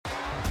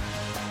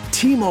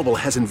T-Mobile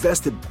has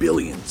invested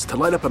billions to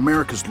light up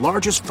America's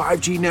largest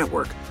 5G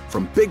network,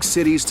 from big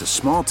cities to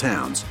small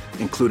towns,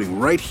 including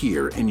right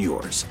here in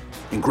yours.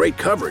 And great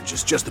coverage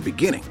is just the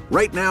beginning.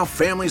 Right now,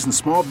 families and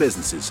small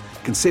businesses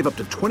can save up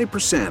to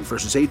 20%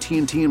 versus AT&T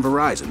and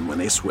Verizon when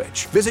they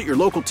switch. Visit your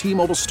local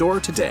T-Mobile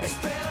store today.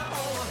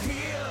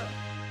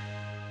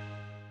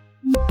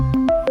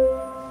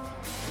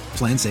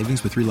 Plan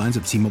savings with 3 lines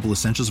of T-Mobile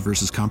Essentials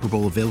versus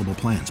comparable available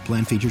plans.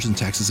 Plan features and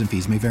taxes and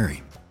fees may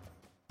vary.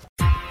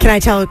 Can I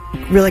tell a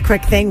really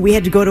quick thing? We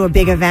had to go to a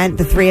big event,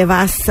 the three of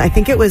us. I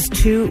think it was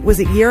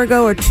a year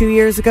ago or 2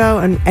 years ago,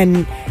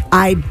 and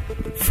I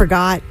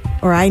forgot,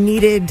 or I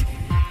needed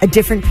a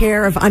different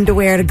pair of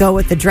underwear to go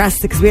with the dress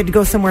because we had to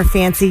go somewhere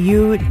fancy.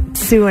 You,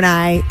 Sue, and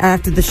I,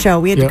 after the show,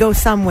 we had to go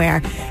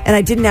somewhere, and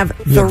I didn't have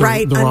the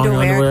right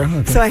underwear.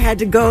 Okay. So I had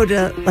to go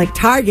to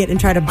Target and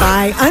try to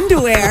buy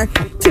underwear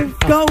to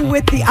go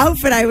with the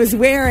outfit I was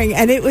wearing,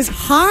 and it was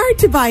hard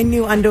to buy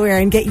new underwear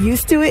and get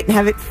used to it and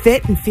have it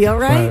fit and feel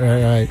right.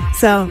 Right.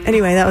 So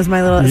anyway, that was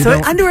my little...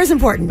 underwear is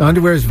important.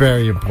 Underwear is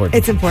very important.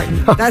 It's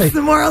important. That's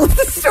the moral of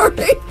the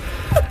story.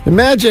 The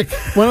Magic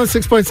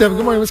 106.7.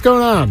 Good morning. What's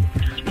going on?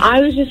 I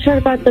was just heard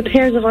about the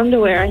pairs of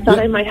underwear. I thought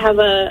I might have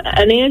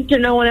an answer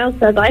no one else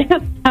does. I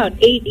have about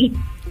 80.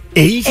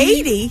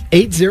 80?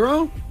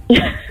 80?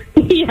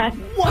 Yes.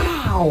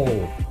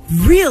 Wow.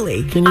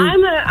 Really?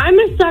 I'm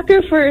a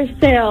sucker for a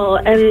sale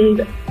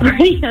and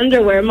pretty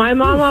underwear. My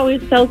mom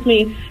always tells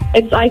me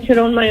I could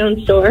own my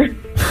own store.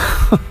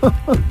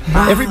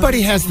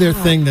 Everybody has their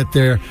thing that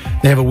they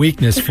have a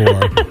weakness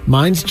for.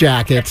 Mine's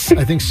jackets.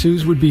 I think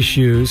Sue's would be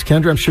shoes.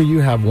 Kendra, I'm sure you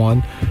have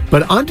one.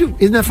 But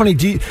isn't that funny?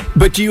 Do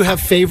you have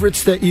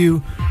favorites that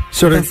you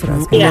sort of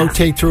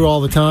rotate through all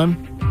the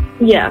time?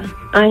 Yeah,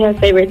 I have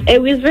favorites.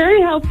 It was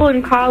very helpful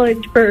in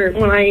college for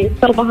when I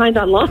fell behind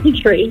on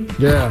laundry.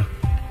 Yeah.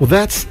 Well,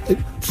 that's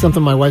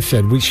something my wife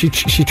said. She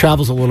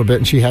travels a little bit,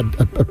 and she had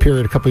a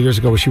period a couple of years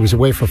ago where she was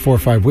away for 4 or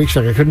 5 weeks.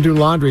 Like, I couldn't do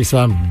laundry, so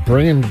I'm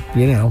bringing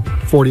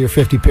 40 or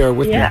 50 pair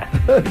with me.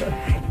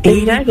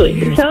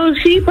 Exactly. So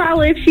she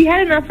probably, if she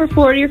had enough for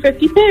 40 or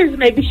 50 pairs,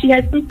 maybe she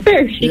had some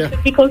spares. She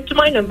could be close to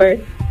my number.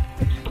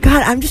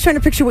 God, I'm just trying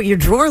to picture what your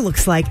drawer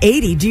looks like.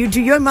 80.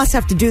 You must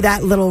have to do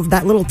that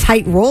little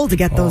tight roll to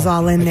get those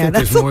all in there.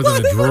 That's more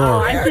than a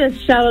drawer. I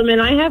just shove them in.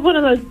 I have one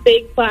of those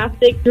big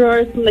plastic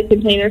drawers from the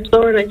Container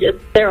Store, and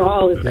they're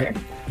all in there.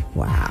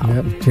 Wow.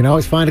 Yep. You can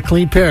always find a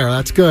clean pair.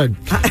 That's good.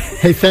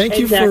 Hey, thank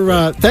you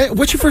for...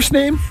 what's your first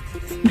name?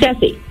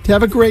 Jessie.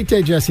 Have a great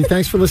day, Jessie.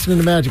 Thanks for listening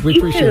to Magic. We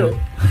appreciate it. All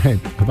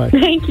right, bye-bye.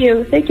 Thank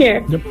you. Take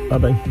care. Yep,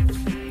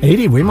 bye-bye.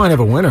 80, we might have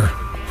a winner.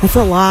 That's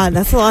a lot.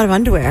 That's a lot of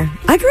underwear.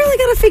 I really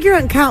got to figure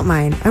out and count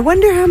mine. I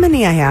wonder how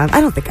many I have.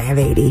 I don't think I have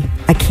 80.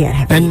 I can't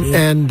have 80.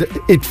 And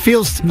it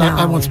feels... No.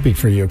 I won't speak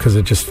for you because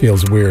it just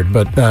feels weird.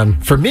 But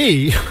for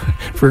me,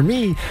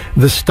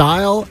 the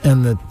style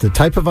and the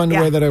type of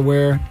underwear that I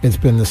wear, it's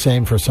been the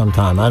same for some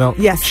time. I don't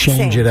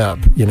change it up.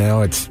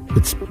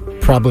 It's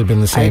probably been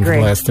the same for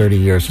the last 30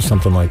 years or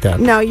something like that.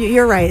 No,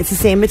 you're right. It's the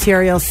same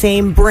material,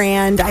 same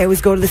brand. I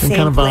always go to the same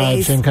kind of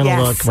place. Vibe, same kind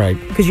of look, right.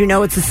 Because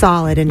it's a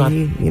solid,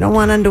 and you don't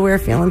want underwear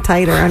feeling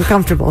tight or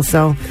uncomfortable,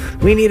 so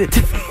we need it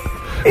to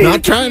be...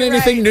 Not trying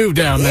anything new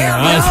down there.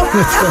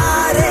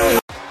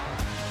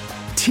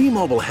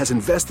 T-Mobile has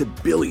invested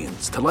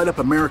billions to light up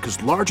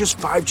America's largest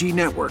 5G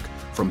network,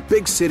 from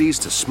big cities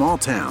to small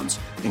towns,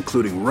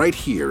 including right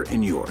here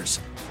in yours.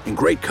 And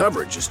great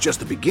coverage is just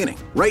the beginning.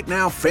 Right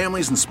now,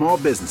 families and small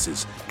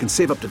businesses can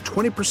save up to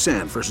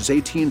 20% versus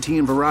AT&T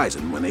and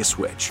Verizon when they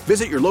switch.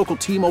 Visit your local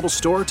T-Mobile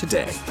store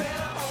today.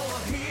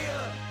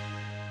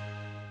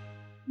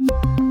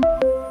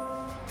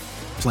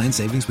 Plan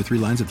savings with 3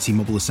 lines of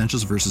T-Mobile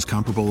Essentials versus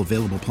comparable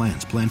available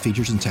plans. Plan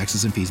features and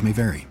taxes and fees may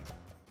vary.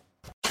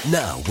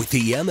 Now, with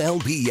the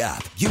MLB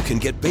app, you can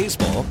get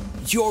baseball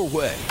your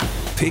way.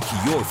 Pick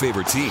your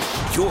favorite team,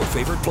 your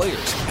favorite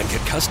players, and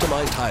get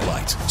customized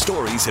highlights,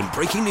 stories, and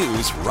breaking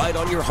news right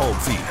on your home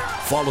feed.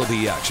 Follow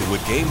the action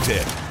with Game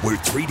Tip, where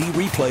 3D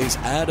replays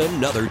add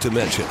another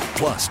dimension.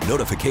 Plus,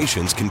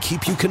 notifications can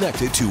keep you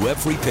connected to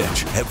every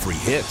pitch, every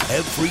hit,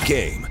 every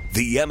game.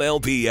 The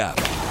MLB app.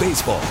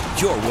 Baseball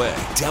your way.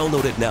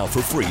 Download it now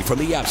for free from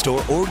the App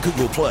Store or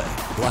Google Play.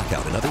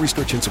 Blackout and other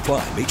restrictions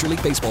apply. Major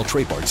League Baseball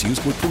trademarks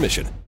used with permission.